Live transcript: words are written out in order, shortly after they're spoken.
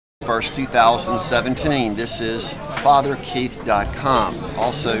21st, 2017. This is FatherKeith.com.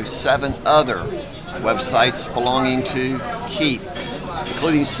 Also 7 other websites belonging to Keith,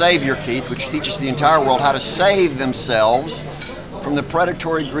 including Savior Keith, which teaches the entire world how to save themselves from the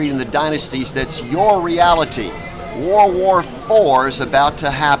predatory greed and the dynasties. That's your reality. World War IV is about to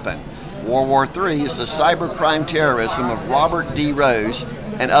happen. World War III is the cybercrime terrorism of Robert D. Rose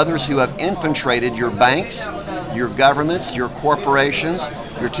and others who have infiltrated your banks, your governments, your corporations,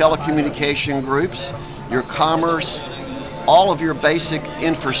 your telecommunication groups, your commerce, all of your basic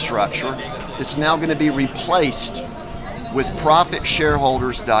infrastructure that's now going to be replaced with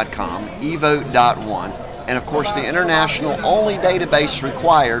profitshareholders.com, EVOTE.ONE, and of course the international only database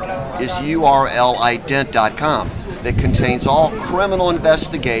required is URLident.com that contains all criminal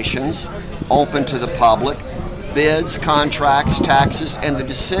investigations open to the public, bids, contracts, taxes, and the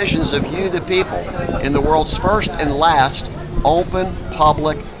decisions of you, the people, in the world's first and last open,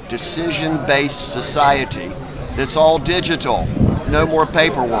 public, decision-based society that's all digital, no more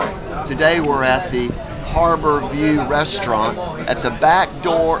paperwork. Today we're at the Harbor View restaurant at the back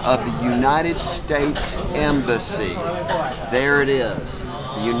door of the United States Embassy. There it is.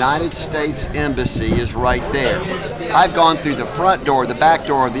 The United States Embassy is right there. I've gone through the front door, the back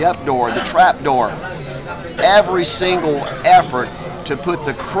door, the up door, the trap door. Every single effort to put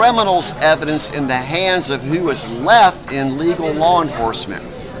the criminal's evidence in the hands of who is left in legal law enforcement.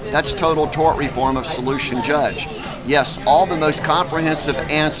 That's total tort reform of Solution Judge. Yes, all the most comprehensive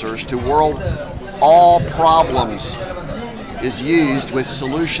answers to all problems is used with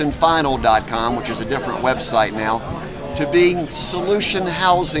solutionfinal.com, which is a different website now, to being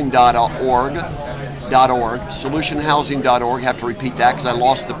solutionhousing.org. Solutionhousing.org, have to repeat that because I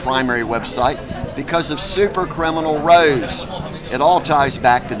lost the primary website because of super criminal Rose. It all ties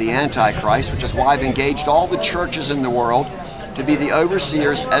back to the Antichrist, which is why I've engaged all the churches in the world to be the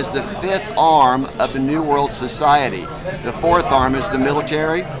overseers as the 5th arm of the New World Society. The 4th arm is the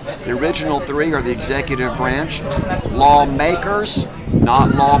military. The original 3 are the executive branch, lawmakers,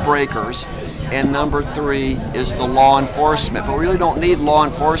 not lawbreakers, and number 3 is the law enforcement. But we really don't need law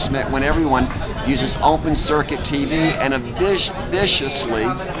enforcement when everyone uses open circuit TV and viciously,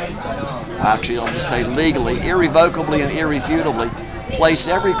 actually I'll just say legally, irrevocably and irrefutably, place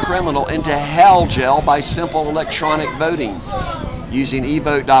every criminal into hell jail by simple electronic voting using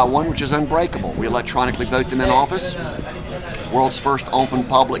EVOTE.ONE, which is unbreakable. We electronically vote them in office. World's first open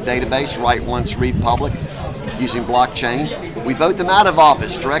public database, write once, read public, using blockchain. We vote them out of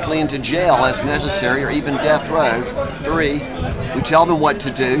office, directly into jail as necessary, or even death row. 3, we tell them what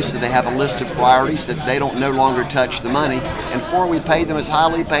to do so they have a list of priorities that they don't no longer touch the money. And 4, we pay them as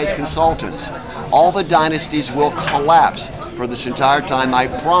highly paid consultants. All the dynasties will collapse. For this entire time, I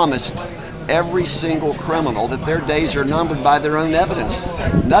promised every single criminal that their days are numbered by their own evidence.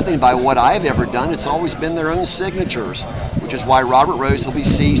 Nothing by what I've ever done. It's always been their own signatures, which is why Robert Rose will be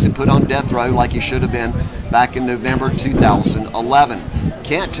seized and put on death row like he should have been back in November 2011.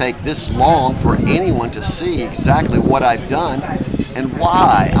 Can't take this long for anyone to see exactly what I've done and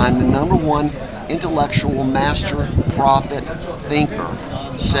why I'm the #1 intellectual master, prophet, thinker,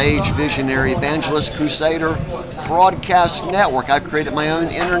 sage, visionary, evangelist, crusader, broadcast network. I've created my own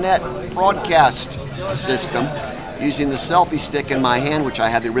internet broadcast system using the selfie stick in my hand, which I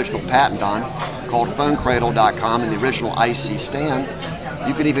had the original patent on, called phonecradle.com, and the original IC stand.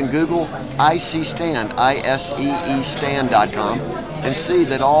 You can even Google IC stand, ISEE stand.com, and see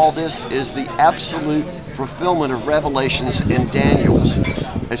that all this is the absolute fulfillment of Revelations and Daniel's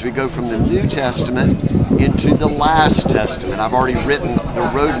as we go from the New Testament into the Last Testament. I've already written the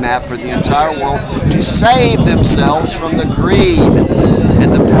roadmap for the entire world to save themselves from the greed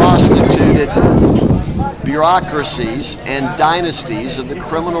and the prostituted bureaucracies and dynasties of the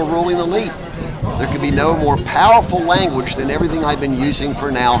criminal ruling elite. There could be no more powerful language than everything I've been using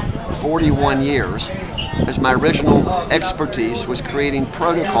for now 41 years, as my original expertise was creating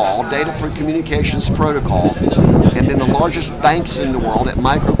protocol, data communications protocol, and then the largest banks in the world at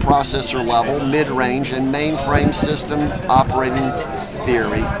microprocessor level, mid-range, and mainframe system operating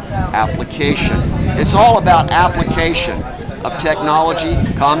theory application. It's all about application of technology,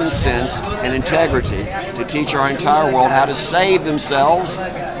 common sense, and integrity to teach our entire world how to save themselves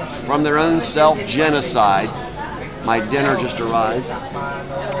from their own self-genocide. My dinner just arrived.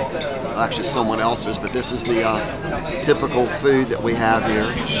 Actually someone else's, but this is the typical food that we have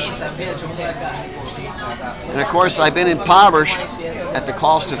here. And of course I've been impoverished at the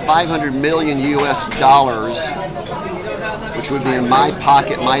cost of $500 million US, which would be in my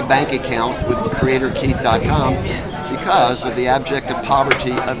pocket, my bank account with CreatorKeith.com, because of the abject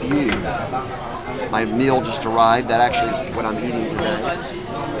poverty of you. My meal just arrived. That actually is what I'm eating today.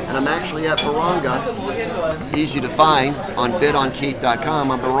 And I'm actually at Baranga, easy to find on BuiltByKeith.com.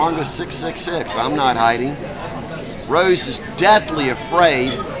 I'm Baranga 666. I'm not hiding. Rose is deathly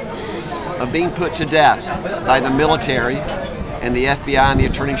afraid of being put to death by the military and the FBI and the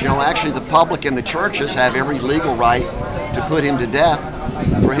Attorney General. Actually, the public and the churches have every legal right to put him to death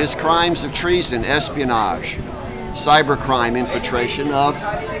for his crimes of treason, espionage, cybercrime, infiltration of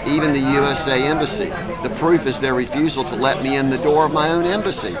even the USA Embassy. The proof is their refusal to let me in the door of my own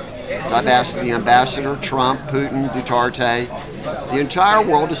embassy. So I've asked the ambassador, Trump, Putin, Duterte, the entire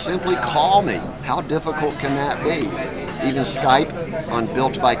world to simply call me. How difficult can that be? Even Skype on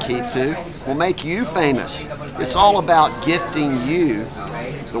Built by Keith 2 will make you famous. It's all about gifting you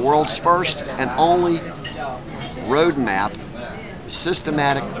the world's first and only roadmap,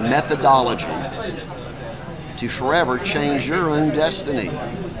 systematic methodology to forever change your own destiny.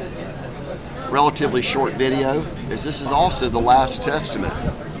 Relatively short video, as this is also the last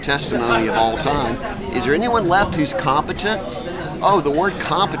testimony of all time. Is there anyone left who's competent? Oh, the word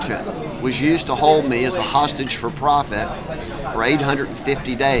competent was used to hold me as a hostage for profit for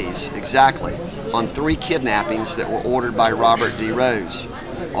 850 days, exactly, on 3 kidnappings that were ordered by Robert D. Rose.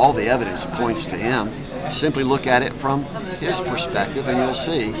 All the evidence points to him. Simply look at it from his perspective and you'll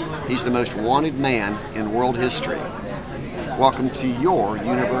see he's the most wanted man in world history. Welcome to your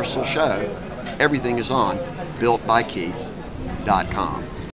universal show. Everything is on BuiltByKeith.com.